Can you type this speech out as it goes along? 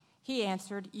He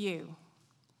answered, "You."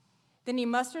 Then he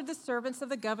mustered the servants of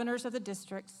the governors of the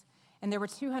districts, and there were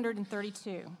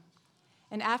 232.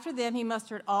 And after them he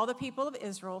mustered all the people of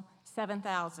Israel,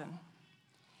 7,000.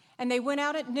 And they went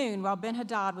out at noon while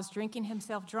Ben-Hadad was drinking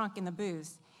himself drunk in the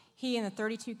booths, he and the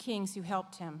 32 kings who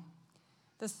helped him.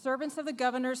 The servants of the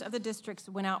governors of the districts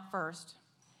went out first.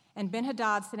 And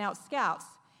Ben-Hadad sent out scouts,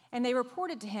 and they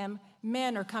reported to him,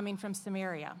 "Men are coming from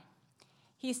Samaria."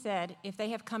 He said, "If they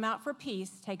have come out for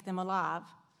peace, take them alive.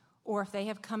 Or if they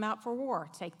have come out for war,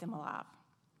 take them alive."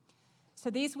 So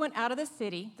these went out of the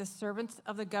city, the servants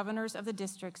of the governors of the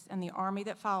districts and the army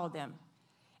that followed them,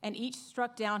 and each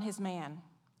struck down his man.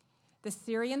 The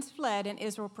Syrians fled, and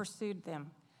Israel pursued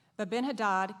them. But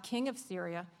Ben-Hadad, king of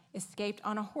Syria, escaped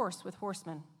on a horse with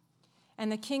horsemen.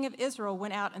 And the king of Israel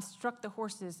went out and struck the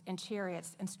horses and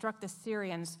chariots and struck the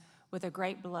Syrians with a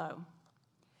great blow.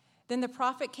 Then the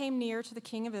prophet came near to the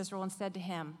king of Israel and said to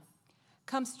him,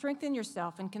 "Come, strengthen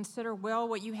yourself and consider well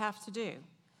what you have to do,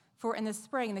 for in the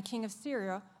spring the king of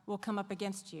Syria will come up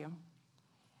against you."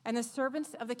 And the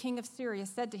servants of the king of Syria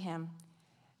said to him,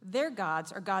 "Their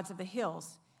gods are gods of the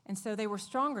hills, and so they were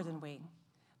stronger than we.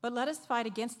 But let us fight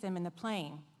against them in the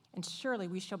plain, and surely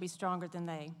we shall be stronger than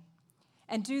they.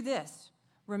 And do this,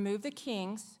 remove the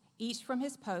kings, each from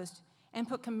his post, and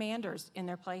put commanders in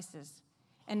their places,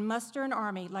 and muster an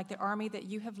army like the army that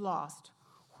you have lost,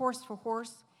 horse for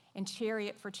horse and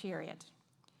chariot for chariot.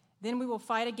 Then we will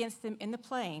fight against them in the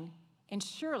plain, and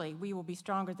surely we will be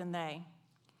stronger than they."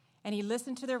 And he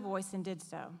listened to their voice and did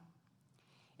so.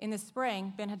 In the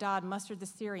spring, Ben-Hadad mustered the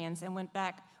Syrians and went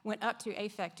up to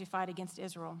Aphek to fight against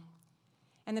Israel.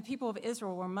 And the people of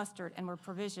Israel were mustered and were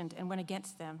provisioned and went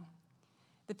against them.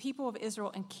 The people of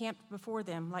Israel encamped before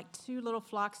them like two little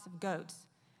flocks of goats,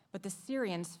 but the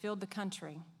Syrians filled the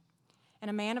country. And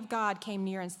a man of God came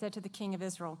near and said to the king of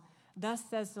Israel, "Thus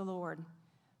says the Lord,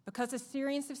 because the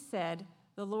Syrians have said,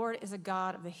 'The Lord is a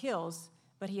God of the hills,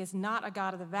 but he is not a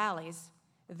God of the valleys,'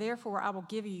 therefore I will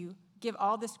give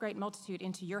all this great multitude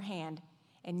into your hand,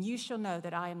 and you shall know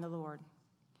that I am the Lord."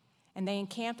 And they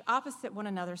encamped opposite one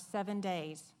another 7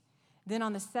 days. Then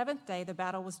on the 7th day the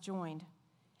battle was joined,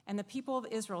 and the people of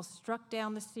Israel struck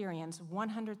down the Syrians,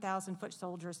 100,000 foot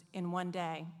soldiers, in one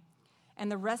day. And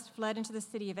the rest fled into the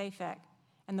city of Aphek,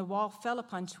 and the wall fell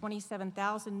upon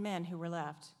 27,000 men who were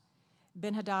left.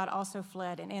 Ben-Hadad also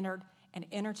fled and entered an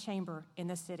inner chamber in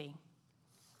the city.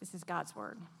 This is God's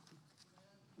word.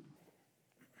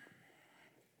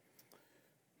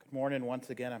 Good morning once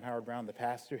again. I'm Howard Brown, the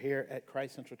pastor here at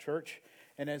Christ Central Church.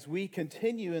 And as we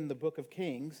continue in the book of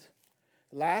Kings,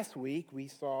 last week we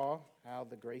saw how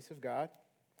the grace of God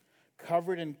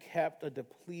covered and kept a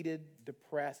depleted,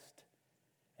 depressed,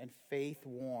 and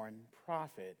faith-worn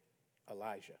prophet,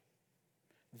 Elijah.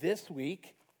 This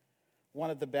week, one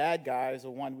of the bad guys,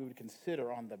 or one we would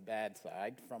consider on the bad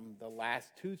side from the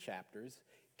last 2 chapters,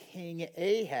 King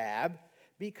Ahab,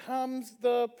 becomes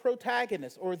the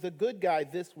protagonist, or the good guy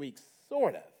this week,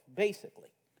 sort of, basically.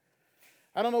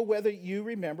 I don't know whether you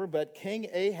remember, but King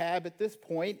Ahab at this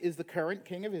point is the current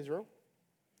king of Israel,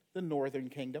 the northern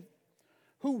kingdom,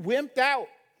 who wimped out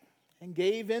and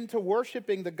gave in to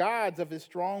worshiping the gods of his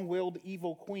strong-willed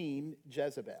evil queen,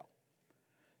 Jezebel.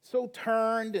 So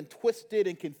turned and twisted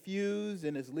and confused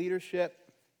in his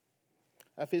leadership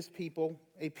of his people,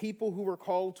 a people who were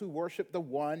called to worship the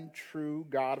one true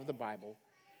God of the Bible,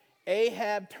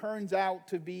 Ahab turns out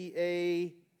to be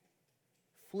a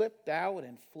flipped out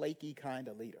and flaky kind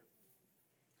of leader.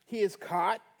 He is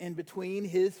caught in between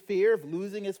his fear of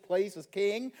losing his place as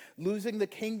king, losing the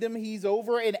kingdom he's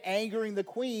over, and angering the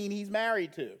queen he's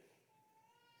married to.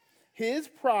 His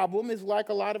problem is like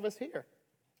a lot of us here.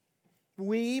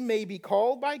 We may be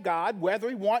called by God, whether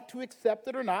we want to accept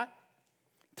it or not,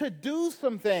 to do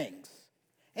some things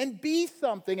and be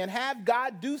something and have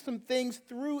God do some things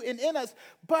through and in us,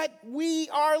 but we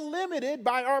are limited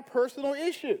by our personal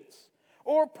issues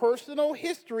or personal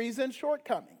histories and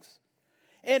shortcomings.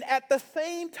 And at the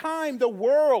same time, the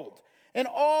world and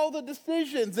all the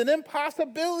decisions and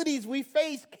impossibilities we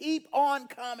face keep on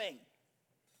coming.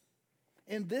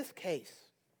 In this case,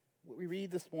 what we read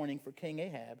this morning for King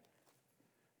Ahab,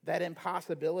 that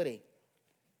impossibility,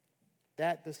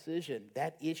 that decision,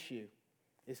 that issue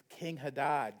is King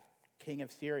Hadad, king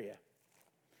of Syria,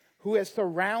 who has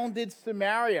surrounded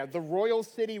Samaria, the royal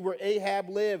city where Ahab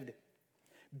lived.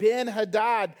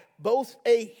 Ben-Hadad boasts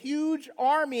a huge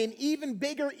army and even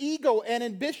bigger ego and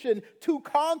ambition to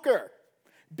conquer.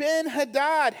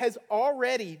 Ben-Hadad has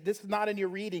already, this is not in your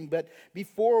reading, but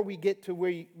before we get to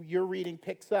where your reading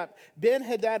picks up,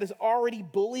 Ben-Hadad has already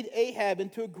bullied Ahab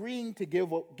into agreeing to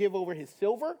give over his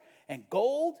silver and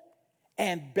gold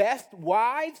and best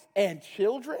wives and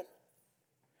children.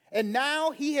 And now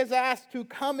he has asked to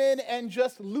come in and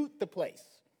just loot the place,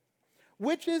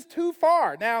 which is too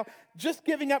far. Now, just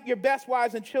giving up your best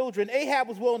wives and children, Ahab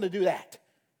was willing to do that.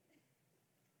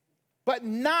 But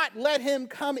not let him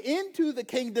come into the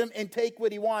kingdom and take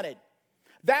what he wanted.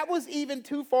 That was even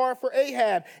too far for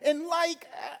Ahab. And like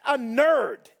a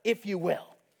nerd, if you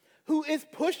will, who is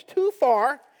pushed too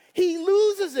far, he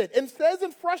loses it and says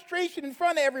in frustration in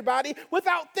front of everybody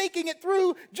without thinking it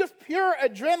through, just pure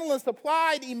adrenaline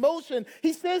supplied emotion.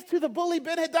 He says to the bully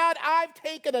Ben-Hadad, I've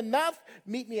taken enough.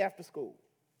 Meet me after school.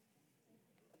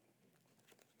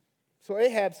 So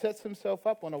Ahab sets himself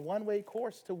up on a one-way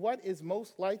course to what is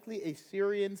most likely a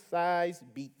Syrian-sized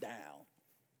beatdown.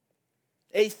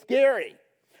 A scary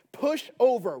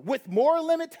pushover with more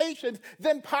limitations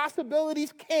than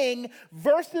possibilities king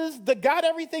versus the got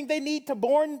everything they need to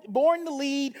born to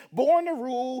lead, born to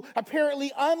rule,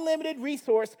 apparently unlimited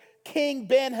resource, King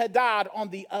Ben-Hadad on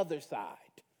the other side.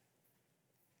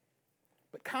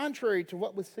 But contrary to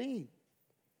what was seen,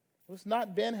 it was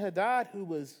not Ben-Hadad who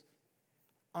was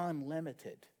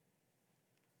unlimited,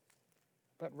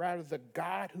 but rather the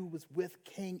God who was with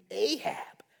King Ahab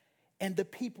and the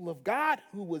people of God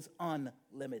who was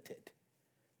unlimited.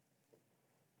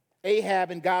 Ahab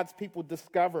and God's people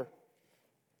discover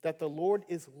that the Lord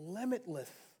is limitless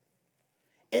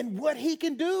in what he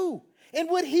can do, and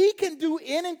what he can do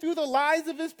in and through the lives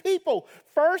of his people.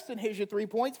 First, and here's your 3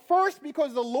 points. First,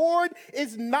 because the Lord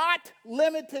is not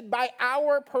limited by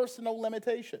our personal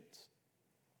limitations.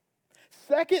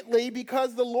 Secondly,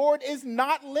 because the Lord is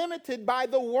not limited by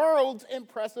the world's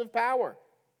impressive power.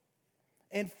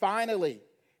 And finally,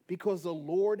 because the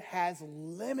Lord has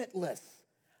limitless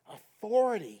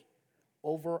authority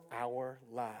over our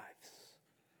lives.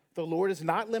 The Lord is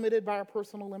not limited by our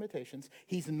personal limitations.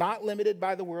 He's not limited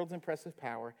by the world's impressive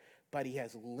power, but he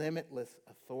has limitless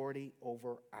authority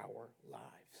over our lives.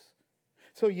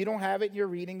 So you don't have it in your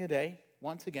reading today,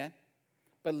 once again.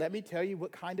 But let me tell you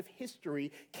what kind of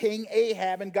history King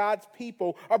Ahab and God's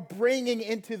people are bringing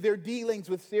into their dealings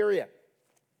with Syria.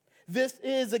 This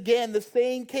is, again, the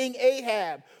same King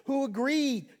Ahab who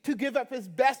agreed to give up his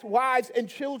best wives and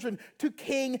children to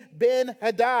King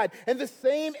Ben-Hadad. And the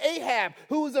same Ahab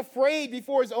who was afraid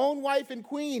before his own wife and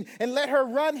queen and let her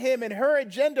run him and her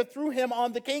agenda through him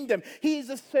on the kingdom. He's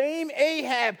the same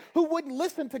Ahab who wouldn't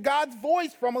listen to God's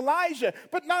voice from Elijah.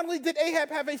 But not only did Ahab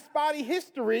have a spotty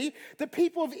history, the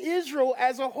people of Israel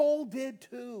as a whole did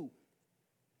too.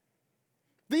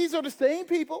 These are the same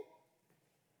people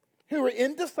who were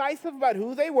indecisive about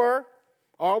who they were.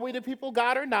 Are we the people of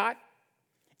God or not?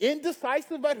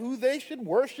 Indecisive about who they should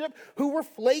worship, who were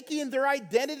flaky in their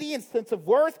identity and sense of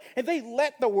worth, and they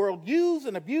let the world use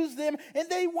and abuse them, and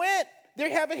they went.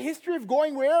 They have a history of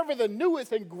going wherever the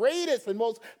newest and greatest and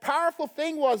most powerful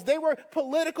thing was. They were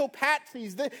political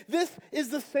patsies. This is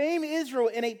the same Israel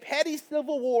in a petty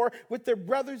civil war with their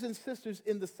brothers and sisters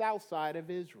in the south side of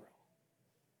Israel.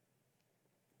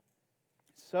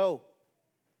 So,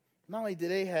 not only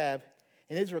did Ahab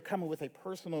and Israel come with a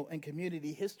personal and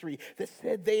community history that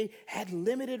said they had a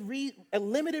limited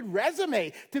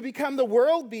resume to become the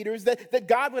world beaters that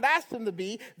God would ask them to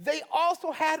be, they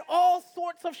also had all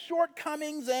sorts of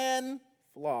shortcomings and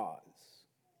flaws.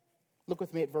 Look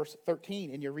with me at verse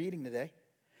 13 in your reading today.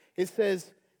 It says,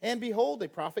 "And behold, a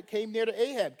prophet came near to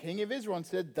Ahab, king of Israel, and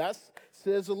said, Thus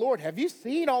says the Lord, have you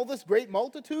seen all this great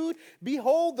multitude?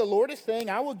 Behold, the Lord is saying,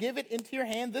 I will give it into your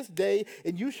hand this day,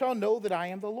 and you shall know that I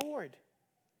am the Lord.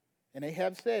 And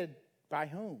Ahab said, By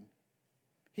whom?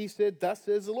 He said, Thus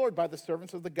says the Lord, by the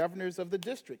servants of the governors of the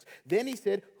districts. Then he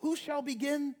said, Who shall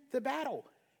begin the battle?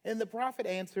 And the prophet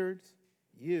answered,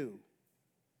 You.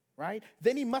 Right?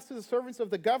 Then he mustered the servants of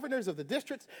the governors of the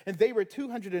districts, and they were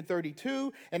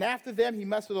 232. And after them, he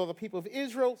mustered all the people of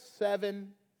Israel,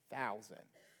 7,000.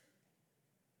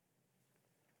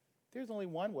 There's only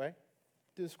one way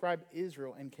to describe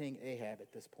Israel and King Ahab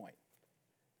at this point.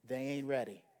 They ain't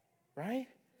ready, right?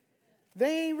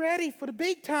 They ain't ready for the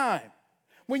big time.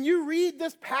 When you read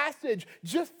this passage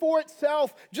just for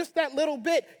itself, just that little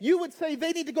bit, you would say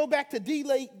they need to go back to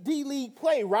D-League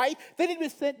play, right? They need to be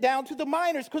sent down to the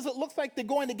minors because it looks like they're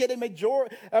going to get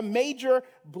majorly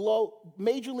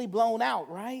blown out,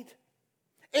 right?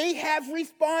 Ahab's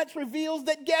response reveals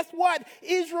that, guess what?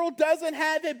 Israel doesn't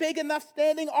have a big enough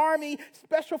standing army,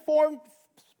 special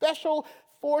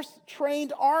force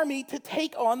trained army to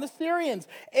take on the Syrians.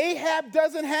 Ahab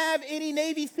doesn't have any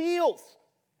Navy SEALs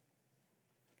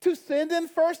to send in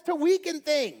first to weaken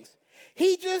things.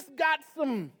 He just got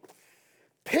some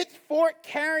pitchfork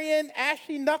carrying,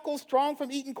 ashy knuckles, strong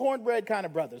from eating cornbread kind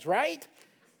of brothers, right?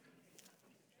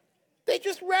 They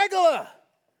just regular,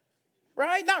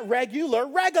 right? Not regular,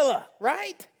 regular,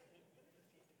 right?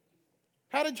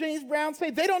 How did James Brown say?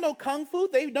 They don't know kung fu,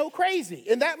 they know crazy.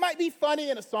 And that might be funny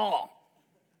in a song.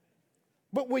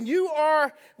 But when you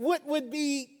are what would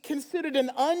be considered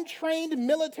an untrained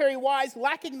military-wise,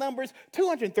 lacking numbers,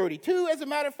 232, as a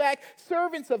matter of fact,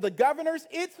 servants of the governors,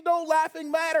 it's no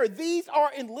laughing matter. These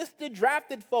are enlisted,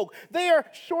 drafted folk. They are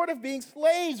short of being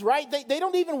slaves, right? They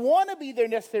don't even want to be there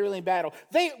necessarily in battle.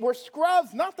 They were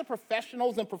scrubs, not the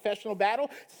professionals in professional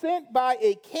battle, sent by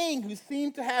a king who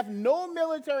seemed to have no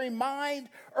military mind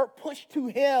or push to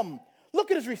him.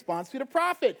 Look at his response to the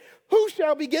prophet. Who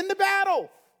shall begin the battle?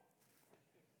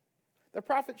 The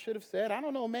prophet should have said, I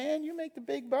don't know, man, you make the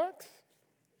big bucks.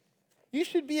 You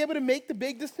should be able to make the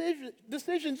big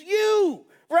decisions. You,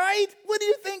 right? What do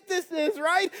you think this is,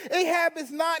 right? Ahab is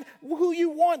not who you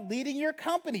want leading your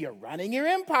company or running your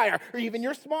empire or even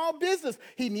your small business.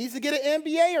 He needs to get an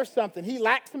MBA or something. He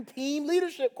lacks some team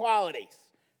leadership qualities.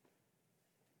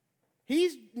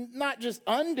 He's not just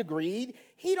undegreed.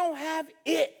 He don't have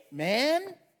it,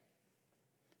 man.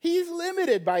 He's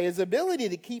limited by his ability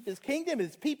to keep his kingdom,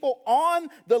 his people on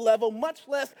the level, much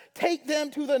less take them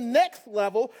to the next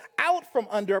level, out from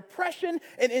under oppression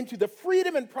and into the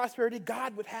freedom and prosperity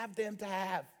God would have them to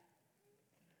have.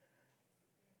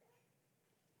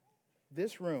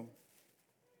 This room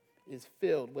is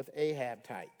filled with Ahab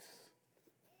types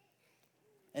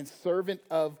and servant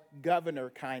of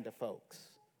governor kind of folks.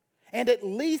 And at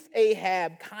least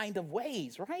Ahab kind of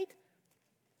ways, right?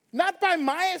 Not by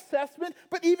my assessment,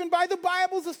 but even by the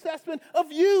Bible's assessment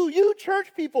of you church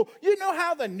people. You know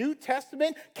how the New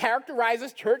Testament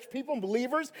characterizes church people and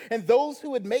believers and those who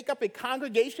would make up a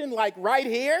congregation like right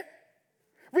here?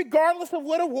 Regardless of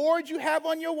what awards you have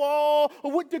on your wall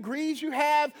or what degrees you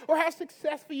have or how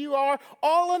successful you are,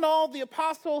 all in all, the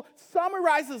apostle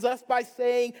summarizes us by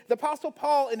saying, the apostle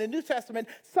Paul in the New Testament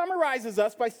summarizes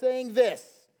us by saying this.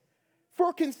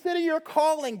 For consider your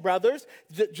calling, brothers,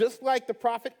 just like the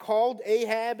prophet called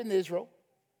Ahab in Israel.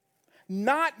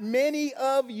 Not many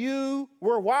of you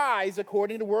were wise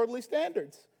according to worldly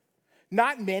standards.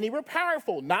 Not many were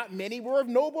powerful. Not many were of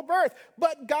noble birth.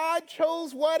 But God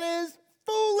chose what is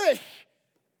foolish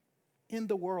in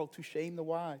the world to shame the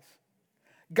wise.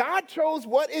 God chose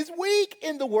what is weak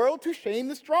in the world to shame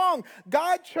the strong.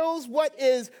 God chose what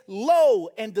is low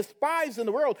and despised in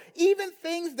the world, even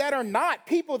things that are not,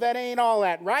 people that ain't all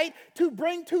that, right? To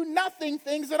bring to nothing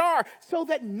things that are, so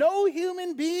that no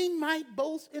human being might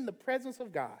boast in the presence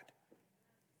of God.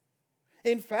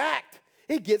 In fact,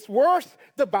 it gets worse.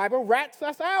 The Bible rats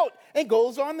us out and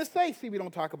goes on to say, see, we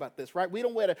don't talk about this, right? We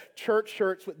don't wear the church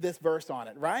shirts with this verse on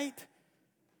it, right?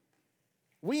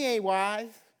 We ain't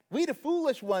wise. We the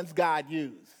foolish ones God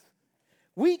used.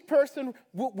 Weak person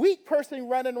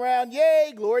running around,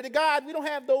 yay, glory to God. We don't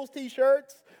have those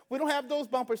T-shirts. We don't have those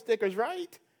bumper stickers,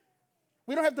 right?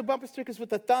 We don't have the bumper stickers with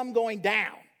the thumb going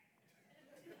down.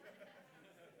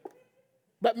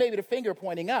 But maybe the finger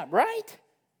pointing up, right?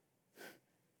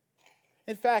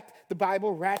 In fact, the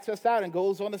Bible rats us out and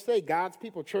goes on to say, God's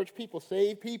people, church people,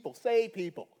 save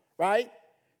people, right?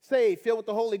 Save, filled with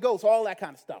the Holy Ghost, all that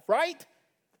kind of stuff, right?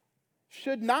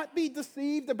 Should not be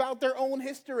deceived about their own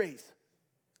histories.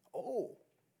 Oh.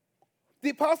 The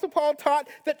Apostle Paul taught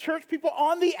that church people,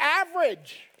 on the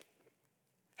average,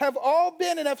 have all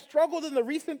been and have struggled in the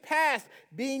recent past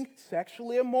being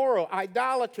sexually immoral,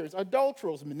 idolaters,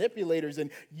 adulterers, manipulators,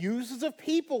 and users of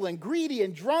people, and greedy,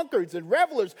 and drunkards, and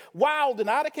revelers, wild and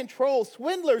out of control,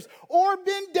 swindlers, or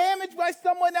been damaged by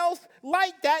someone else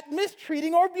like that,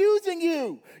 mistreating or abusing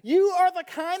you. You are the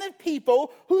kind of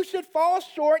people who should fall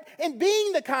short in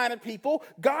being the kind of people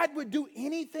God would do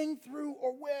anything through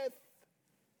or with.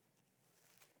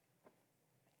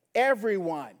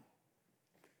 Everyone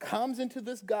comes into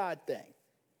this God thing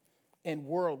and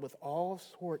world with all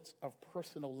sorts of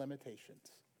personal limitations.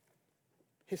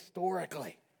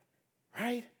 Historically,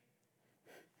 right?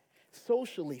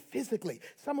 Socially, physically.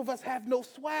 Some of us have no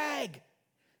swag,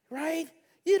 right?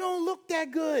 You don't look that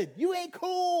good. You ain't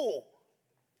cool.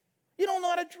 You don't know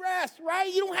how to dress,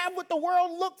 right? You don't have what the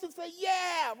world looks and say,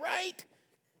 yeah, right?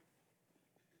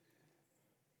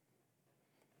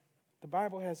 The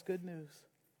Bible has good news.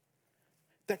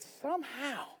 That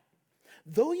somehow,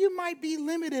 though you might be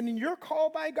limited in your call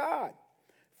by God,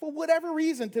 for whatever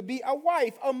reason, to be a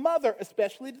wife, a mother,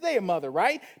 especially today a mother,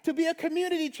 right? To be a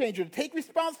community changer, to take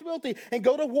responsibility and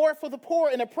go to war for the poor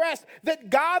and oppressed, that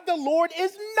God the Lord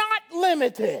is not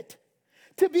limited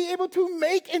to be able to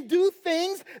make and do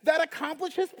things that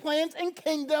accomplish his plans and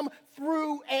kingdom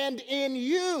through and in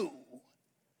you.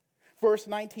 Verse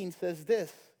 19 says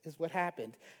this, is what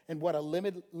happened and what a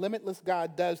limitless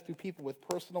God does through people with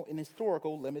personal and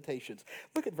historical limitations.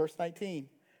 Look at verse 19.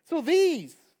 So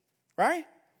these, right,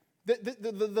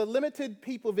 the limited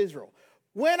people of Israel,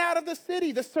 went out of the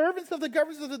city, the servants of the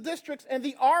governors of the districts and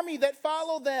the army that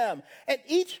followed them. And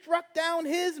each struck down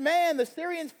his man. The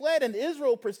Syrians fled and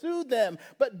Israel pursued them.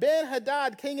 But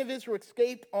Ben-Hadad, king of Israel,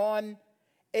 escaped on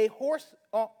a horse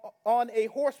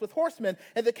with horsemen.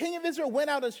 And the king of Israel went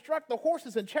out and struck the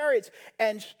horses and chariots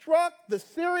and struck the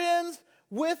Syrians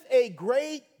with a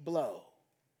great blow.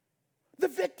 The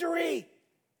victory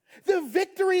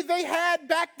they had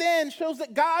back then shows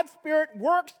that God's Spirit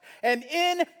works and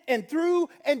in and through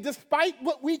and despite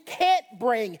what we can't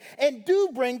bring and do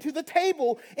bring to the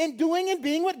table in doing and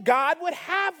being what God would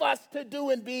have us to do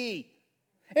and be.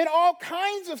 In all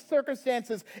kinds of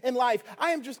circumstances in life.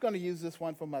 I am just going to use this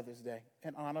one for Mother's Day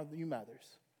and honor you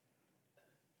mothers.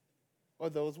 Or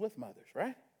those with mothers,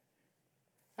 right?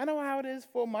 I know how it is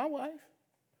for my wife.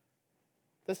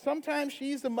 That sometimes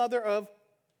she's the mother of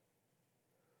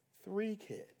 3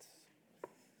 kids.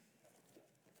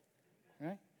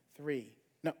 Right? 3.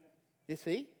 No, you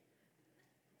see?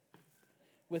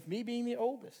 With me being the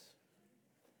oldest.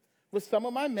 With some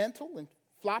of my mental and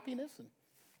floppiness and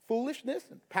foolishness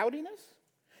and poutiness,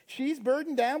 she's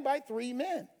burdened down by 3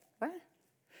 men, right?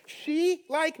 She,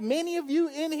 like many of you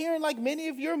in here and like many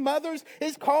of your mothers,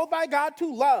 is called by God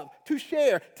to love, to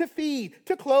share, to feed,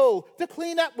 to clothe, to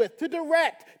clean up with, to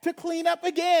direct, to clean up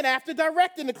again after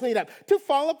directing the cleanup, to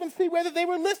follow up and see whether they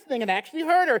were listening and actually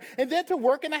heard her, and then to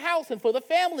work in the house and for the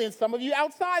family, and some of you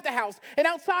outside the house and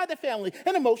outside the family,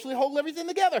 and emotionally hold everything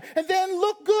together, and then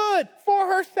look good for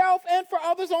herself and for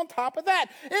others on top of that,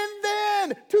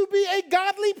 and then to be a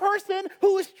godly person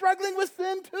who is struggling with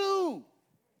sin too.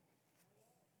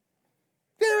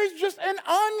 There is just an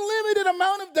unlimited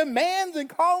amount of demands and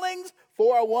callings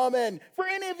for a woman, for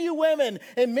any of you women,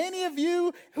 and many of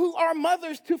you who are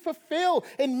mothers to fulfill,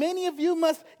 and many of you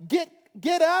must get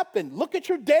up and look at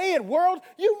your day and world.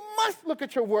 You must look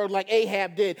at your world like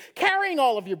Ahab did, carrying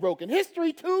all of your broken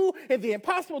history too, and the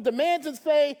impossible demands, and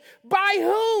say, by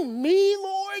whom? Me,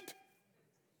 Lord?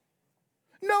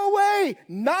 No way.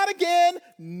 Not again.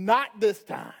 Not this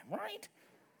time, right?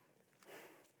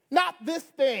 Not this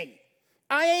thing.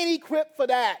 I ain't equipped for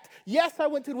that. Yes, I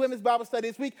went to the women's Bible study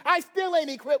this week. I still ain't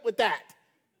equipped with that.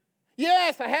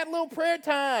 Yes, I had a little prayer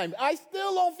time. I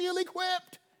still don't feel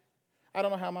equipped. I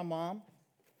don't know how my mom,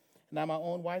 now my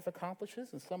own wife, accomplishes,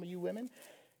 and some of you women,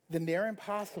 the near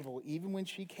impossible, even when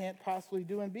she can't possibly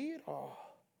do and be it all.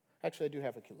 Actually, I do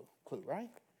have a clue, right?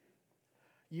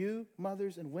 You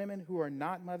mothers and women who are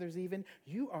not mothers even,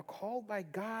 you are called by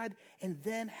God and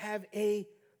then have a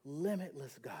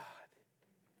limitless God.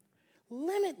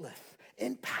 Limitless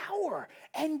in power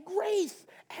and grace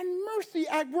and mercy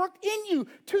at work in you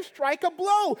to strike a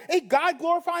blow, a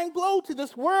God-glorifying blow to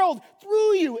this world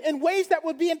through you in ways that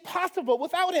would be impossible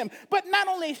without him. But not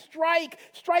only strike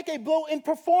a blow in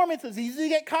performance, it's easy to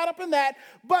get caught up in that,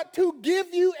 but to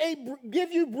give you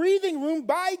breathing room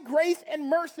by grace and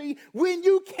mercy when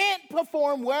you can't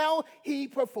perform well, he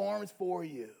performs for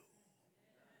you.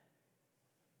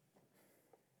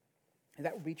 And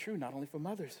that would be true not only for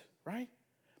mothers, right?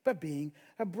 But being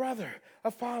a brother, a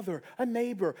father, a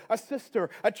neighbor, a sister,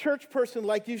 a church person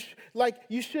like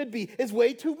you should be is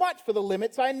way too much for the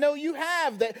limits I know you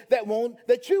have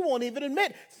that you won't even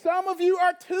admit. Some of you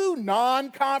are too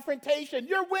non-confrontation.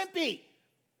 You're wimpy.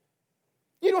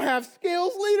 You don't have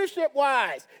skills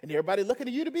leadership-wise. And everybody looking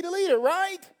at you to be the leader,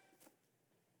 right?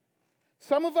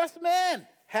 Some of us men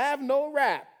have no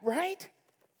rap, right?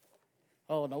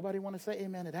 Oh, nobody want to say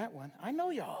amen to that one. I know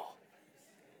y'all.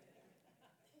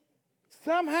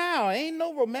 Somehow, ain't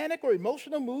no romantic or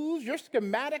emotional moves. You're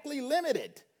schematically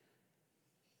limited.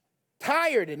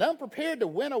 Tired and unprepared to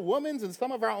win a woman's and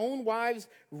some of our own wives'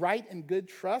 right and good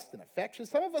trust and affection.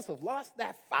 Some of us have lost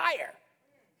that fire.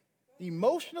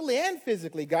 Emotionally and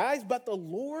physically, guys. But the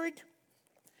Lord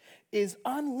is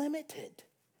unlimited.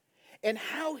 And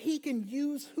how he can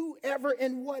use whoever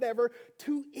and whatever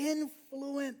to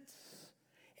influence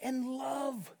and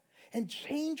love and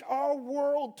change our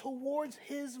world towards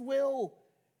his will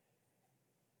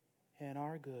and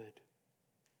our good.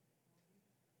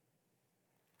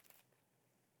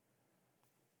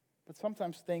 But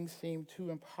sometimes things seem too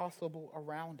impossible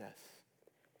around us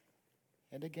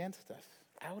and against us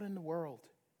out in the world.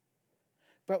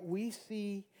 But what we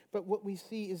see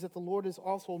is that the Lord is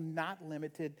also not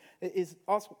limited, is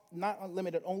also not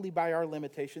limited only by our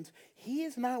limitations. He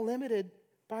is not limited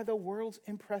by the world's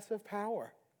impressive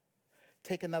power.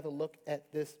 Take another look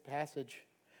at this passage.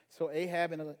 So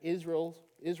Ahab and the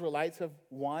Israelites have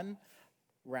won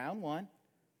round one.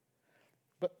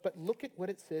 But look at what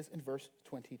it says in verse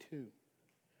 22.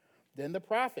 Then the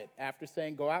prophet, after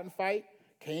saying, go out and fight,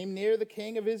 came near the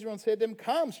king of Israel and said to him,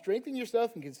 come, strengthen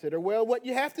yourself and consider well what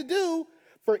you have to do.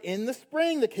 For in the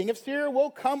spring the king of Syria will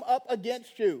come up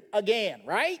against you again,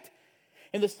 right?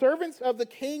 And the servants of the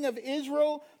king of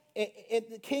Israel, and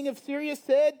the king of Syria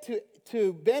said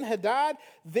to Ben-Hadad,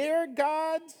 their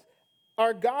gods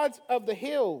are gods of the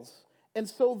hills, and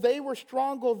so they were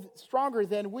stronger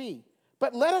than we.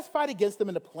 But let us fight against them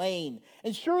in the plain,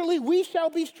 and surely we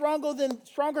shall be stronger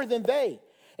than they.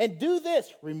 And do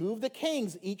this, remove the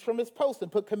kings, each from his post,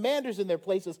 and put commanders in their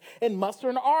places, and muster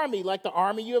an army like the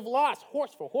army you have lost,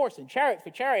 horse for horse and chariot for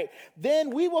chariot.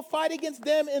 Then we will fight against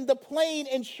them in the plain,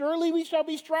 and surely we shall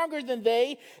be stronger than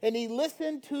they. And he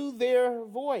listened to their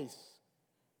voice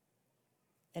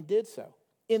and did so.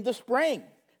 In the spring,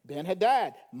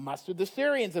 Ben-Hadad mustered the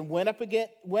Syrians and went up to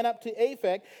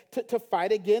Aphek to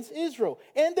fight against Israel.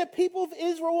 And the people of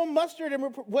Israel were mustered and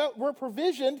were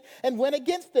provisioned and went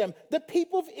against them. The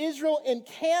people of Israel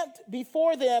encamped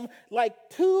before them like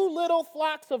two little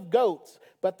flocks of goats,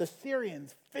 but the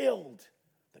Syrians filled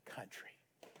the country.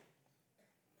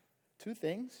 Two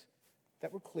things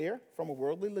that were clear from a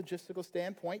worldly logistical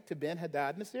standpoint to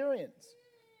Ben-Hadad and the Syrians.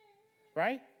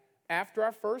 Right? After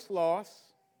our first loss,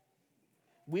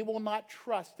 we will not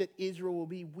trust that Israel will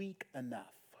be weak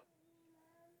enough,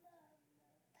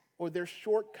 or their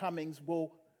shortcomings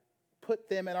will put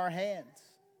them in our hands.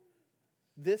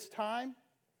 This time,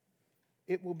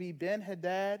 it will be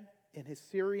Ben-Hadad and his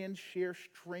Syrians share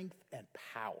strength and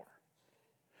power.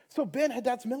 So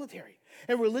Ben-Hadad's military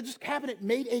and religious cabinet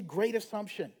made a great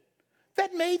assumption.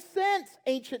 That made sense,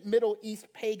 ancient Middle East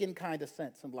pagan kind of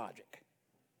sense and logic.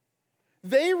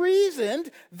 They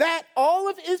reasoned that all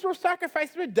of Israel's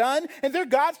sacrifices were done and their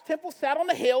God's temple sat on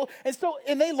a hill,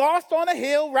 and they lost on a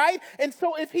hill, right? And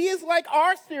so if he is like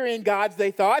our Syrian gods, they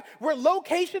thought, where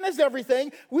location is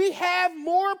everything, we have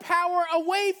more power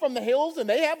away from the hills and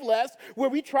they have less, where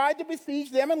we tried to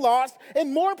besiege them and lost,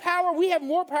 and more power, we have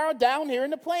more power down here in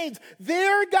the plains.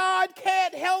 Their God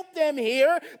can't help them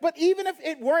here, but even if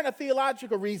it weren't a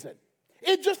theological reason,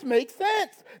 it just makes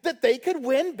sense that they could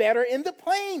win better in the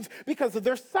plains because of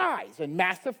their size and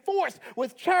massive force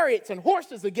with chariots and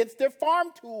horses against their farm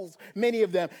tools, many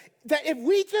of them. They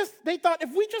thought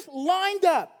if we just lined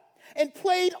up and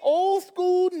played old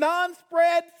school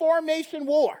non-spread formation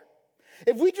war,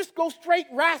 if we just go straight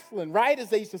wrestling, right, as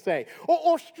they used to say,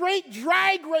 or straight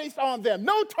drag race on them,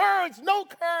 no turns, no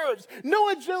curves, no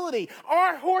agility,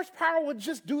 our horsepower would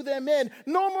just do them in.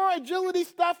 No more agility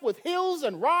stuff with hills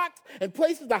and rocks and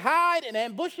places to hide and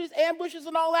ambushes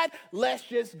and all that. Let's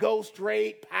just go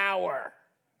straight power.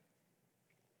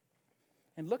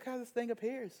 And look how this thing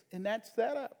appears in that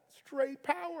setup, straight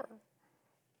power.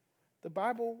 The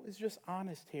Bible is just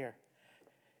honest here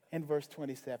in verse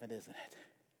 27, isn't it?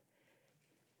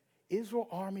 Israel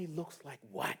army looks like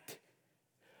what?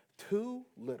 Two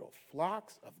little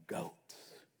flocks of goats.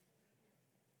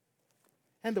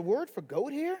 And the word for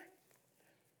goat here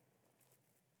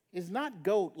is not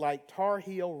goat like Tar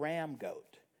Heel ram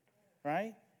goat,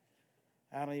 right?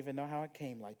 I don't even know how it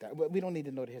came like that. We don't need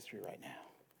to know the history right now.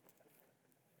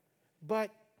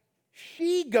 But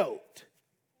she goat.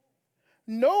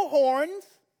 No horns.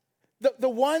 The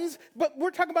ones, but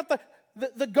we're talking about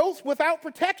the goats without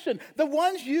protection, the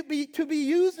ones to be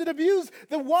used and abused,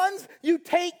 the ones you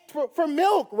take for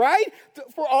milk, right?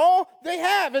 For all they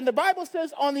have. And the Bible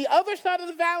says on the other side of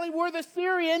the valley were the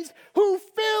Syrians who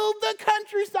filled the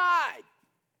countryside.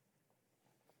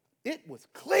 It was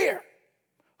clear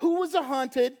who was a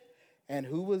hunted and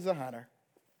who was a hunter.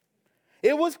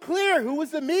 It was clear who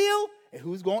was the meal and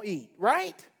who's going to eat,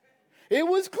 right? It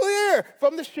was clear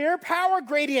from the sheer power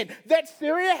gradient that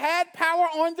Syria had power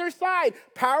on their side.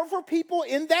 Powerful people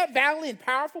in that valley in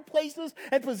powerful places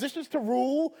and positions to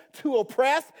rule, to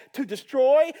oppress, to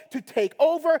destroy, to take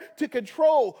over, to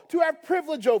control, to have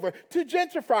privilege over, to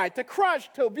gentrify, to crush,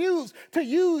 to abuse, to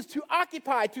use, to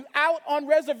occupy, to out on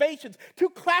reservations, to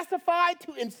classify,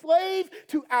 to enslave,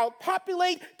 to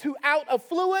outpopulate, to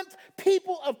out-affluence,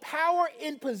 people of power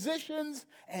in positions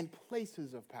and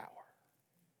places of power.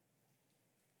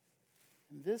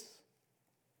 This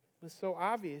was so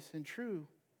obvious and true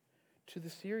to the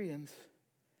Syrians,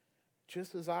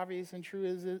 just as obvious and true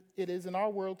as it is in our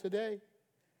world today.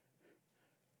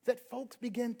 That folks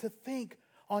begin to think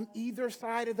on either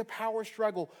side of the power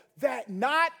struggle that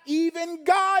not even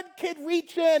God could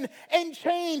reach in and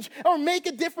change or make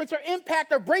a difference or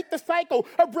impact or break the cycle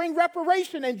or bring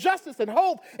reparation and justice and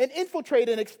hope and infiltrate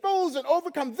and expose and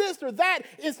overcome this or that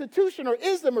institution or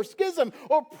ism or schism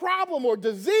or problem or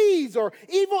disease or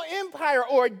evil empire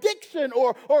or addiction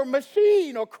or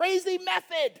machine or crazy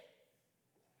method.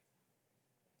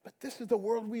 But this is the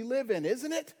world we live in,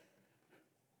 isn't it?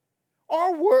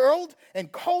 Our world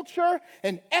and culture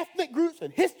and ethnic groups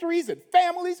and histories and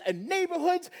families and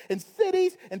neighborhoods and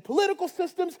cities and political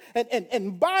systems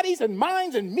and bodies and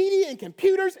minds and media and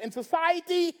computers and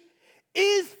society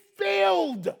is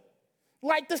filled,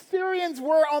 like the Syrians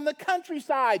were on the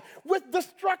countryside, with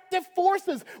destructive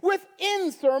forces, with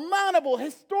insurmountable,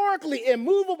 historically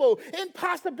immovable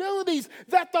impossibilities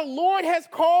that the Lord has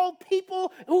called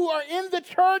people who are in the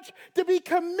church to be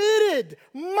committed,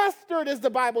 mustered, as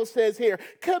the Bible says here,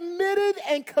 committed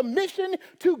and commissioned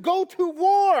to go to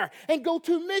war and go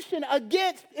to mission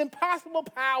against impossible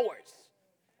powers,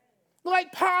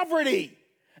 like poverty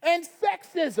and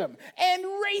sexism and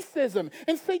racism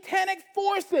and satanic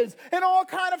forces and all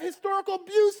kind of historical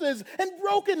abuses and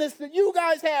brokenness that you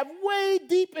guys have way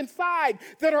deep inside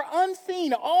that are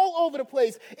unseen all over the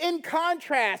place, in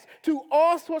contrast to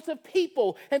all sorts of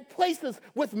people and places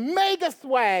with mega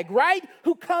swag, right,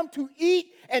 who come to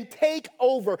eat and take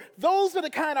over. Those are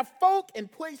the kind of folk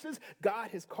and places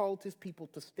God has called his people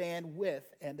to stand with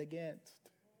and against.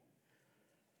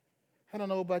 I don't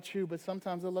know about you, but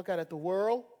sometimes I look out at the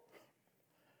world.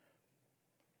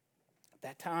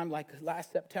 That time, like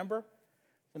last September,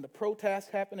 when the protests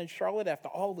happened in Charlotte after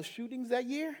all the shootings that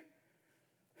year.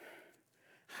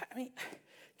 I mean,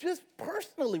 just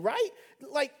personally, right?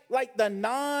 Like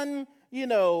the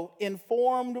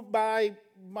informed by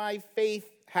my faith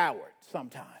Howard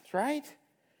sometimes, right?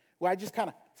 Where I just kind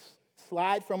of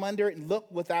slide from under it and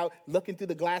look without looking through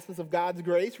the glasses of God's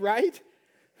grace, right?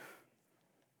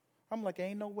 I'm like,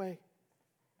 ain't no way.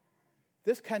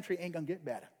 This country ain't going to get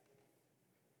better.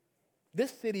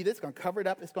 This city, that's going to cover it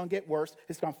up. It's going to get worse.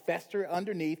 It's going to fester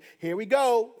underneath. Here we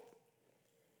go.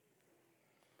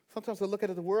 Sometimes I look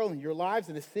at the world and your lives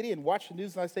in the city and watch the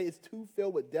news and I say it's too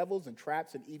filled with devils and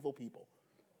traps and evil people.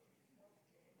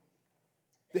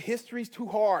 The history's too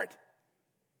hard,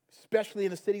 especially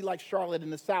in a city like Charlotte in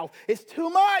the South. It's too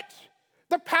much.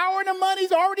 The power and the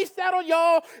money's already settled,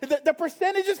 y'all. The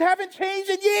percentages haven't changed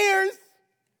in years.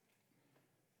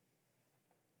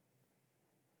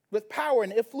 With power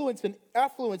and influence and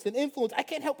affluence and influence, I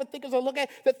can't help but think as I look at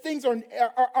it, that things aren't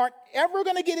ever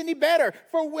going to get any better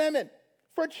for women,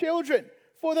 for children,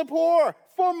 for the poor,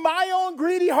 for my own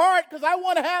greedy heart, because I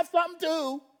want to have something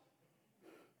too.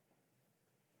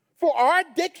 For our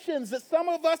addictions that some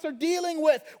of us are dealing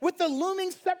with the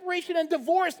looming separation and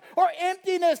divorce or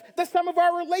emptiness that some of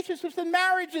our relationships and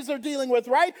marriages are dealing with,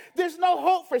 right? There's no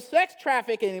hope for sex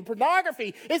trafficking and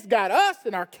pornography. It's got us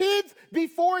and our kids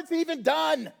before it's even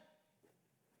done.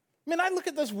 I mean, I look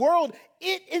at this world,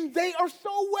 and they are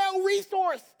so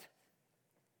well-resourced.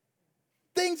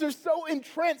 Things are so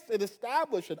entrenched and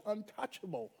established and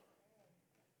untouchable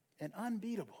and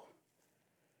unbeatable.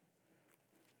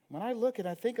 When I look and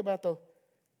I think about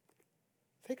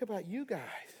you guys,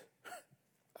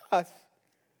 us,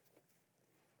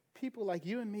 people like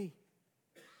you and me,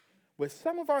 with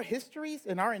some of our histories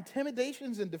and our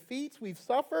intimidations and defeats we've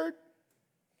suffered,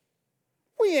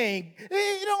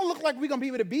 it don't look like we're going to be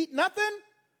able to beat nothing.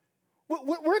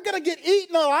 We're going to get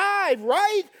eaten alive,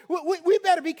 right? We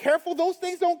better be careful those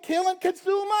things don't kill and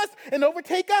consume us and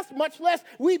overtake us, much less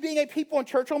we being a people on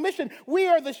church on mission. We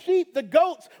are the sheep, the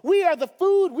goats. We are the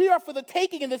food. We are for the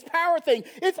taking in this power thing.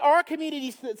 It's our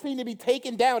communities that seem to be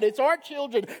taken down. It's our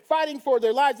children fighting for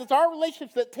their lives. It's our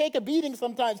relationships that take a beating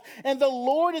sometimes. And the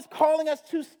Lord is calling us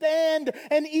to stand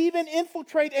and even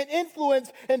infiltrate and influence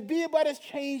and be about his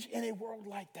change in a world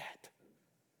like that.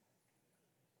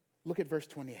 Look at verse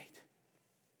 28.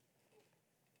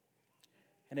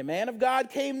 And a man of God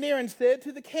came near and said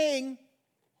to the king,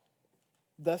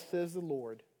 "Thus says the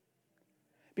Lord,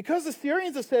 because the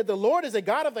Syrians have said, the Lord is a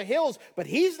God of the hills, but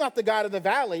he's not the God of the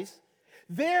valleys.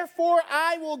 Therefore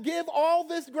I will give all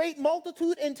this great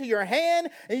multitude into your hand,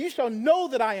 and you shall know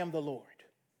that I am the Lord."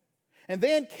 And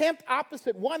they encamped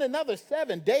opposite one another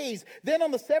 7 days. Then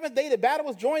on the seventh day the battle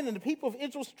was joined, and the people of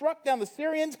Israel struck down the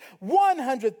Syrians,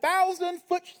 100,000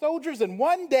 foot soldiers in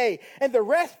one day. And the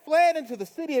rest fled into the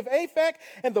city of Aphek,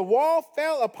 and the wall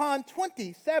fell upon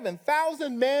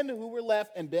 27,000 men who were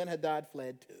left, and Ben-Hadad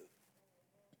fled too.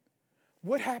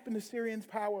 What happened to Syrians'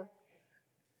 power?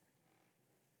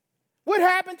 What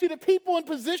happened to the people in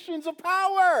positions of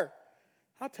power?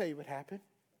 I'll tell you what happened.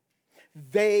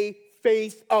 They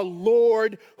face a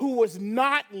Lord who was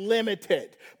not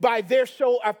limited by their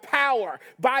show of power,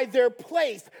 by their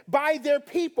place, by their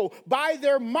people, by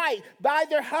their might, by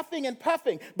their huffing and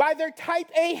puffing, by their type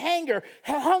A hunger,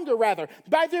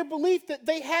 by their belief that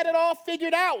they had it all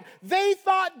figured out. They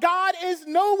thought God is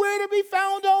nowhere to be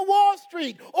found on Wall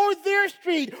Street or their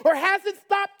street or hasn't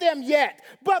stopped them yet.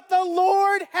 But the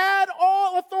Lord had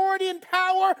all authority and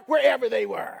power wherever they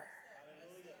were.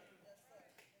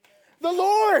 The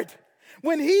Lord,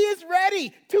 when he is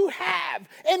ready to have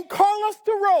and call us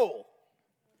to roll,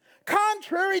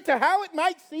 contrary to how it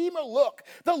might seem or look,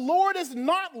 the Lord is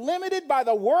not limited by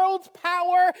the world's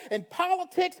power and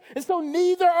politics, and so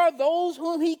neither are those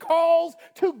whom he calls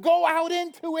to go out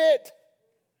into it.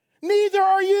 Neither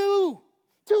are you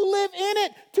to live in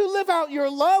it, to live out your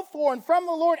love for and from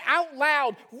the Lord out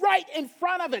loud, right in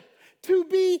front of it, to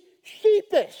be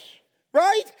sheepish.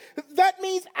 Right? That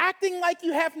means acting like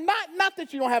you have not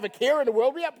that you don't have a care in the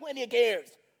world. We have plenty of cares.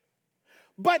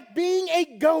 But being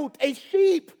a goat, a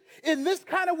sheep, in this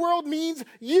kind of world means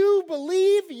you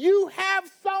believe you have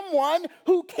someone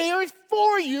who cares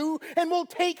for you and will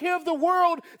take care of the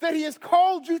world that he has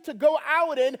called you to go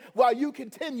out in while you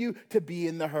continue to be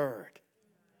in the herd.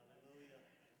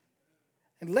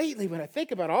 And lately, when I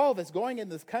think about all that's going in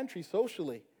this country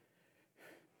socially,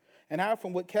 and how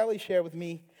from what Kelly shared with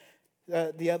me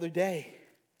the other day,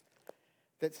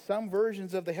 that some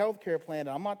versions of the health care plan,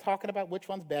 and I'm not talking about which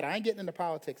one's bad. I ain't getting into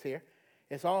politics here.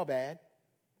 It's all bad.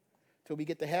 Till we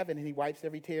get to heaven and he wipes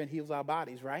every tear and heals our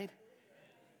bodies, right?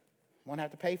 Won't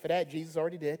have to pay for that. Jesus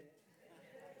already did.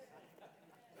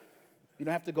 You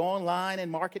don't have to go online and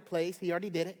marketplace. He already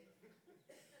did it.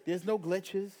 There's no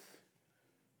glitches.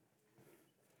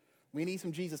 We need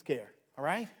some Jesus care, all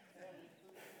right?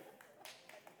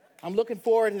 I'm looking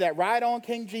forward to that. Ride on,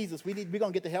 King Jesus. We're going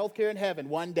to get the health care in heaven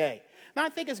one day. Now, I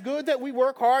think it's good that we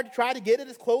work hard to try to get it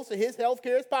as close to his health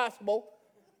care as possible.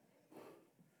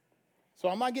 So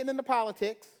I'm not getting into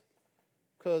politics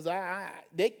because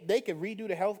they could redo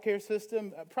the health care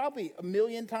system probably 1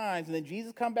 million times, and then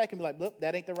Jesus come back and be like, look,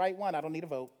 that ain't the right one. I don't need a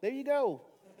vote. There you go.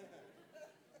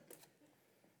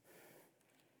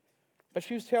 But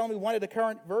she was telling me one of the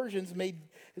current versions may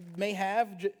have,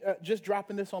 just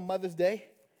dropping this on Mother's Day,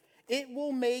 it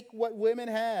will make what women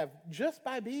have just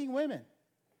by being women.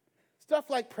 Stuff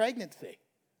like pregnancy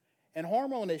and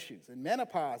hormone issues and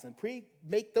menopause and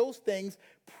make those things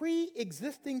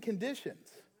pre-existing conditions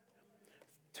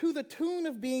to the tune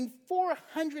of being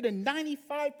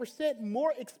 495%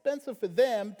 more expensive for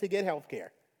them to get health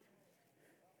care.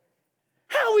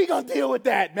 How are we going to deal with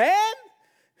that, man?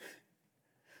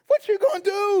 What you going to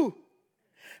do?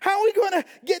 How are we going to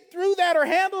get through that or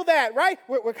handle that, right?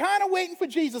 We're kind of waiting for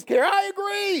Jesus care. I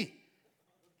agree.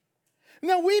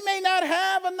 Now, we may not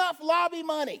have enough lobby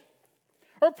money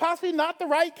or possibly not the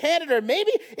right candidate.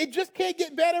 Maybe it just can't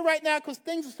get better right now because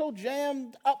things are so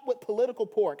jammed up with political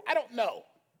pork. I don't know.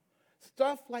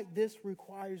 Stuff like this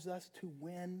requires us to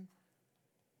win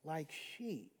like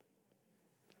sheep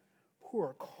who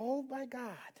are called by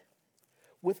God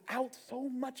without so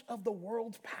much of the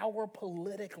world's power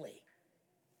politically.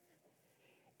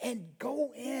 And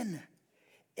go in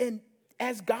and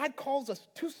as God calls us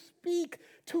to speak,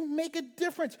 to make a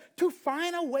difference, to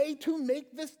find a way to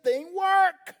make this thing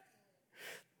work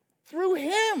through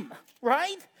him,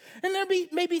 right? And there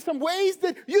may be some ways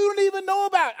that you don't even know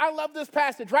about. I love this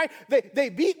passage, right? They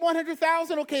beat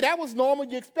 100,000. Okay, that was normal.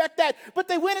 You expect that. But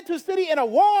they went into a city and a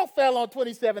wall fell on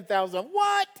 27,000.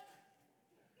 What?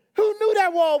 Who knew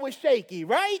that wall was shaky,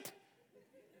 right?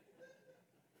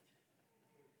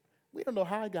 We don't know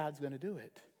how God's going to do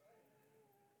it.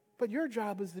 But your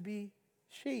job is to be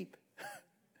sheep,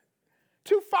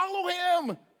 to follow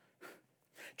him.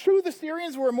 True, the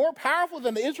Syrians were more powerful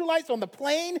than the Israelites on the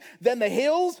plain, than the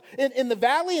hills in the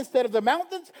valley instead of the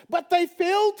mountains, but they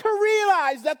failed to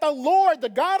realize that the Lord, the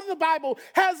God of the Bible,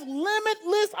 has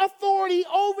limitless authority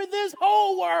over this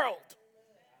whole world,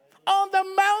 on the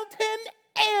mountain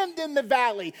and in the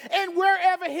valley, and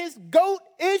wherever his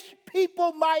goat-ish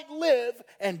people might live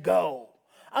and go.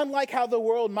 Unlike how the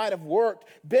world might have worked,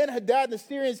 Ben-Hadad and the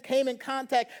Syrians came in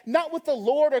contact not with the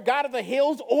Lord or God of the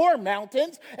hills or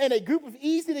mountains and a group of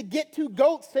easy-to-get-to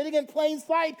goats sitting in plain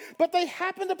sight, but they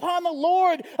happened upon the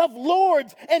Lord of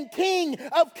lords and King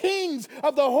of kings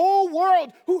of the whole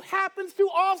world, who happens to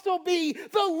also be the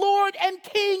Lord and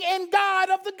King and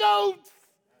God of the goats.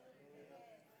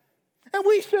 And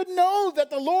we should know that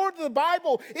the Lord of the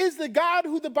Bible is the God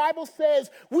who the Bible says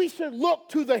we should look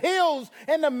to the hills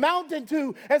and the mountain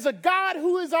to as a God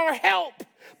who is our help.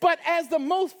 But as the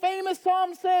most famous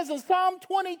psalm says in Psalm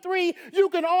 23, you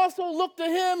can also look to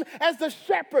him as the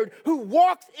shepherd who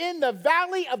walks in the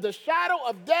valley of the shadow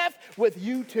of death with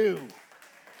you too.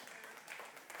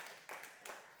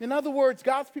 In other words,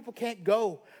 God's people can't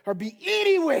go or be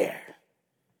anywhere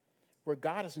where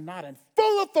God is not in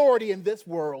full authority in this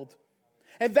world.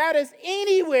 And that is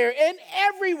anywhere and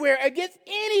everywhere against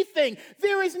anything.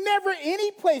 There is never any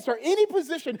place or any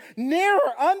position near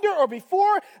or under or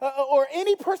before or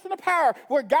any person of power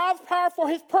where God's power for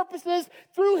his purposes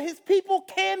through his people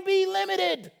can be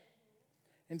limited.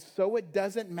 And so it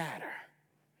doesn't matter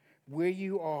where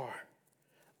you are,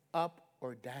 up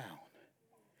or down,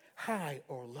 high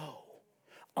or low,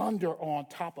 under or on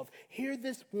top of. Hear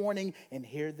this warning and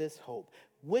hear this hope.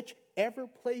 Whichever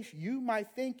place you might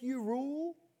think you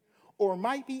rule or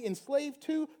might be enslaved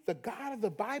to, the God of the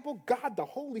Bible, God the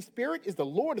Holy Spirit, is the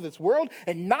Lord of this world,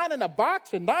 and not in a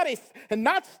box and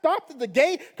not stopped at the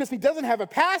gate because he doesn't have a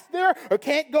pass there or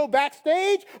can't go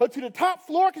backstage or to the top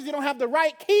floor because he don't have the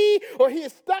right key, or he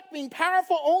is stuck being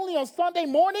powerful only on Sunday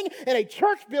morning in a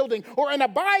church building or in a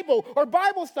Bible or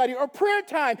Bible study or prayer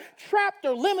time, trapped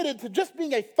or limited to just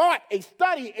being a thought, a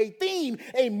study, a theme,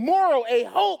 a moral, a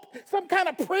hope, some kind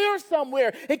of prayer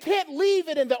somewhere. It can't leave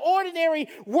it in the ordinary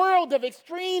world of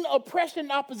extreme oppression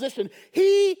and opposition.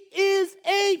 He is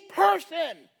a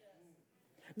person.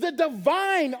 The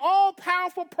divine,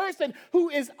 all-powerful person who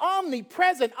is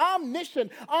omnipresent,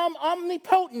 omniscient,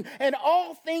 omnipotent, and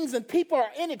all things and people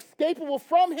are inescapable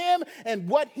from him and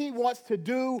what he wants to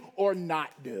do or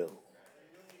not do.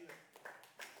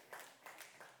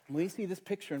 We see this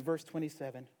picture in verse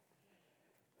 27.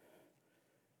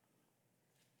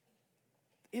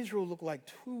 Israel looked like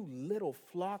two little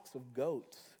flocks of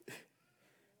goats.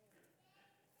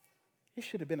 It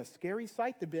should have been a scary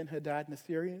sight to Ben-Hadad and the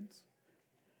Syrians.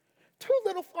 Two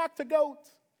little flocks of goats.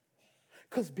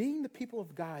 Because being the people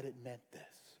of God, it meant this.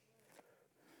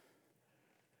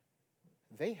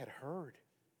 They had heard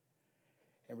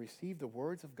and received the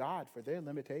words of God for their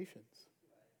limitations.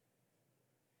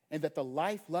 And that the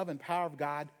life, love, and power of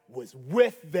God was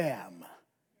with them.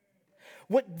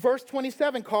 What verse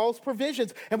 27 calls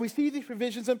provisions. And we see these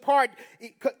provisions in part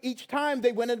each time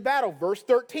they went into battle. Verse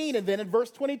 13, and then in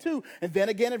verse 22, and then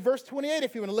again in verse 28,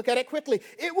 if you want to look at it quickly.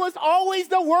 It was always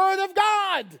the word of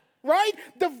God, right?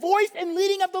 The voice and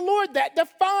leading of the Lord that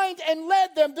defined and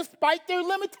led them despite their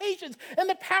limitations and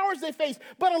the powers they faced.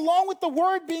 But along with the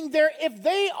word being there, if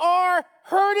they are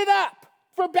herded up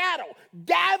for battle,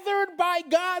 gathered by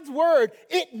God's word,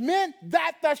 it meant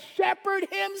that the shepherd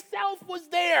himself was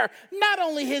there. Not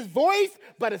only his voice,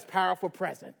 but his powerful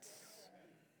presence.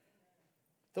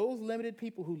 Those limited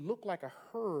people who looked like a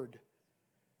herd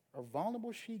of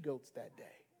vulnerable she-goats that day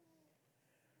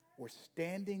were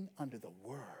standing under the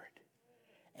word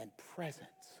and presence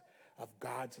of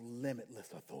God's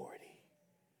limitless authority.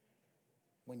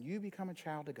 When you become a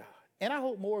child of God, and I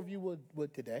hope more of you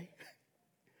would today,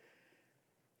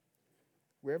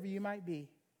 wherever you might be,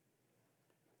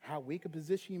 how weak a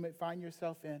position you might find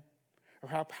yourself in, or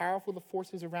how powerful the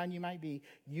forces around you might be,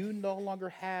 you no longer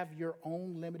have your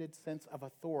own limited sense of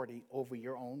authority over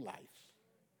your own life.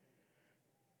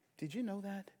 Did you know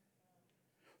that?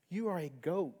 You are a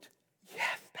goat.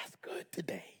 Yes, that's good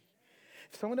today.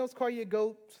 If someone else calls you a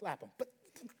goat, slap them. But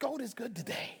goat is good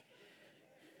today.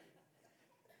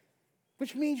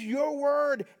 Which means your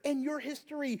word and your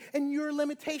history and your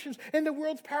limitations and the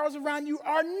world's powers around you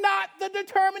are not the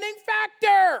determining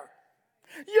factor.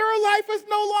 Your life is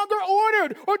no longer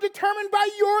ordered or determined by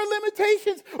your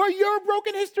limitations or your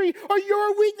broken history or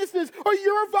your weaknesses or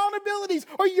your vulnerabilities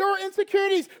or your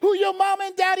insecurities, who your mom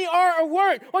and daddy are or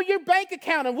weren't, or your bank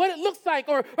account and what it looks like,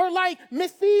 or like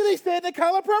Miss Seeley said in the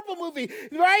Color Purple movie,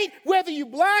 right? Whether you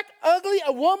black, ugly,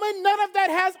 a woman, none of that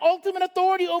has ultimate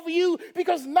authority over you,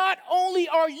 because not only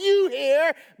are you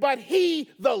here, but he,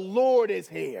 the Lord, is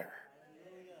here.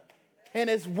 And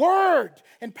his word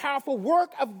and powerful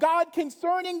work of God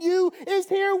concerning you is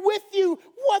here with you.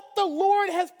 What the Lord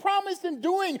has promised in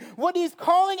doing, what he's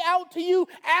calling out to you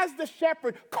as the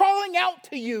shepherd, calling out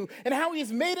to you, and how he has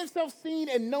made himself seen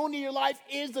and known in your life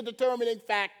is the determining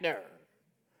factor.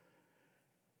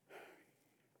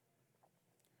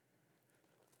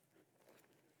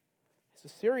 As the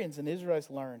Syrians and Israelites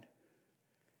learned,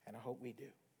 and I hope we do,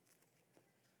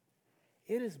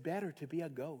 it is better to be a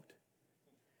goat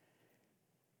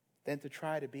than to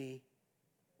try to be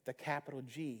the capital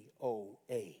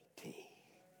G-O-A-T.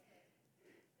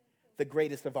 The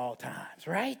greatest of all times,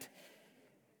 right?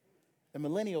 The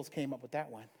millennials came up with that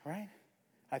one, right?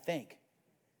 I think.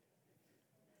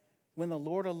 When the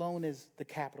Lord alone is the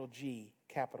capital G,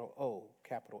 capital O,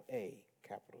 capital A,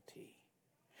 capital T.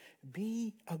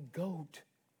 be a goat.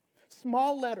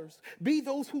 Small letters. Be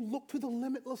those who look to the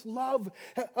limitless love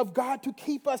of God to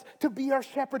keep us, to be our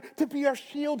shepherd, to be our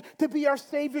shield, to be our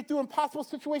savior through impossible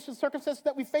situations, circumstances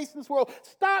that we face in this world.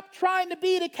 Stop trying to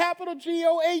be the capital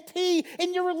G-O-A-T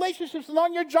in your relationships and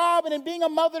on your job and in being a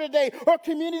mother today or a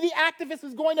community activist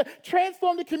is going to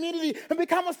transform the community and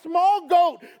become a small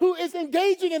goat who is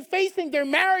engaging and facing their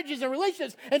marriages and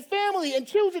relationships and family and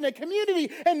children and community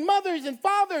and mothers and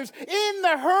fathers in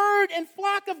the herd and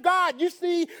flock of God. You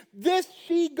see, this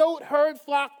she-goat herd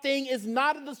flock thing is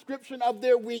not a description of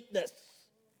their weakness.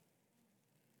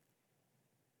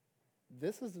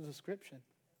 This is a description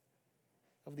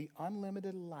of the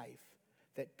unlimited life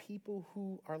that people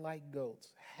who are like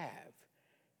goats have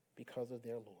because of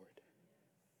their Lord.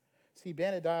 See,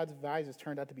 Ben-Hadad's advisors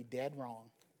turned out to be dead wrong.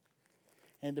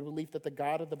 And the belief that the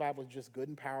God of the Bible is just good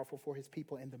and powerful for his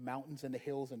people in the mountains and the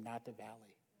hills and not the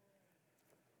valley.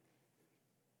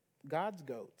 God's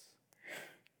goats,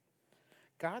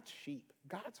 God's sheep,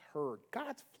 God's herd,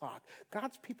 God's flock,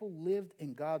 God's people lived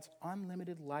in God's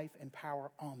unlimited life and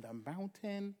power on the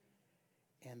mountain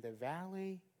and the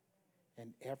valley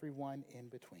and everyone in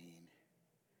between.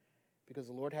 Because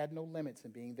the Lord had no limits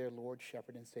in being their Lord,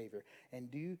 shepherd, and savior.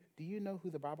 And do you know who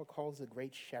the Bible calls the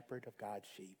great shepherd of God's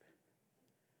sheep?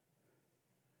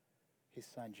 His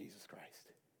son, Jesus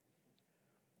Christ.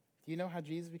 Do you know how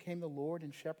Jesus became the Lord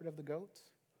and shepherd of the goats?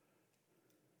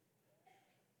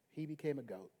 He became a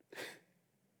goat.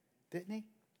 Didn't he?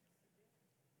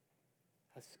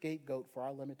 A scapegoat for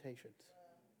our limitations.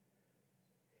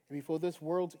 And before this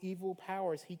world's evil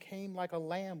powers, he came like a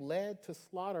lamb led to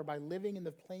slaughter by living in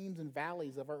the plains and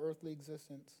valleys of our earthly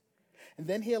existence. And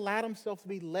then he allowed himself to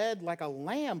be led like a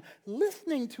lamb,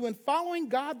 listening to and following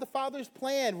God the Father's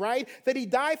plan, right? That he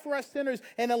died for us sinners,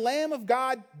 and the Lamb of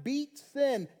God beat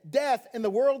sin, death, and the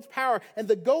world's power. And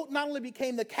the goat not only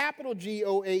became the capital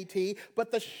G-O-A-T,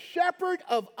 but the shepherd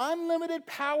of unlimited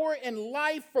power and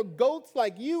life for goats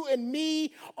like you and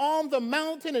me on the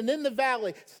mountain and in the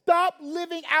valley. Stop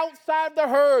living outside the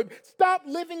herd. Stop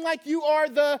living like you are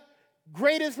the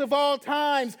greatest of all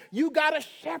times. You got a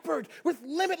shepherd with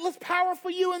limitless power for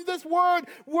you in this world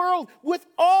with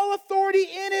all authority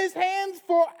in his hands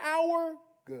for our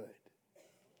good.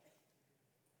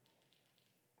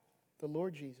 The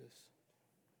Lord Jesus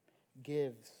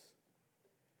gives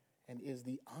and is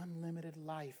the unlimited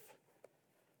life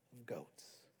of goats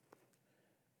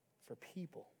for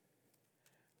people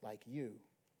like you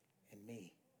and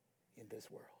me in this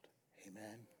world.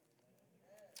 Amen.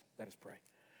 Let us pray.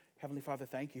 Heavenly Father,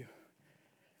 thank you.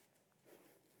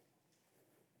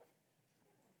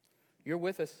 You're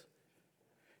with us,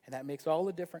 and that makes all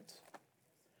the difference.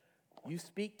 You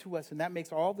speak to us, and that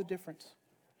makes all the difference.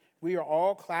 We are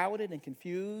all clouded and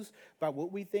confused by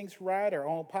what we think's right, our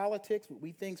own politics, what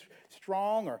we think's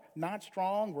strong or not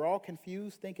strong. We're all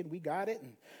confused, thinking we got it.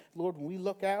 And Lord, when we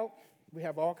look out, we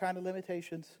have all kinds of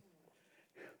limitations.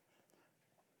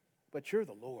 But you're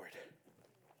the Lord.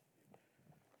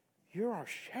 You're our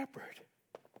shepherd.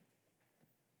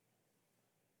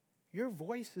 Your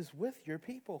voice is with your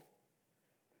people.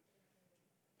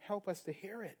 Help us to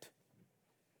hear it.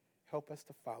 Help us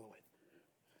to follow it.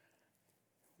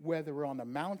 Whether we're on the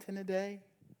mountain today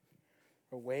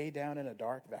or way down in a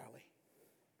dark valley,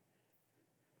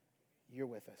 you're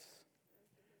with us.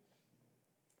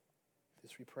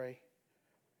 This we pray.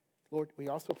 Lord, we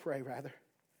also pray,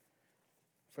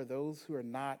 for those who are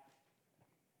not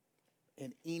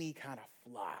in any kind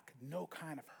of flock, no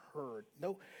kind of herd.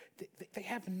 They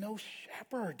have no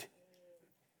shepherd.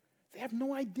 They have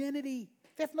no identity.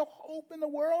 They have no hope in the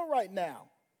world right now.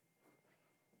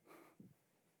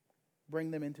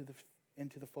 Bring them into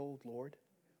the fold, Lord.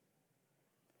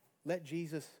 Let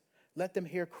them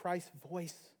hear Christ's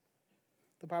voice.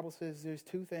 The Bible says there's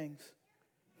two things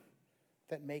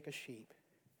that make a sheep.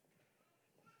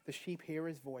 The sheep hear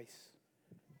his voice,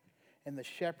 and the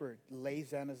shepherd lays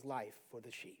down his life for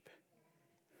the sheep.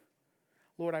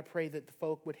 Lord, I pray that the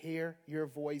folk would hear your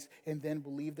voice and then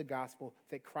believe the gospel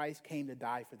that Christ came to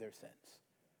die for their sins.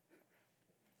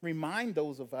 Remind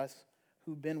those of us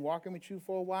who've been walking with you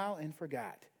for a while and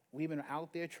forgot. We've been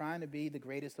out there trying to be the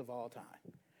greatest of all time.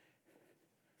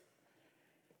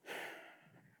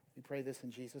 We pray this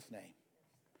in Jesus' name.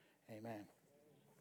 Amen.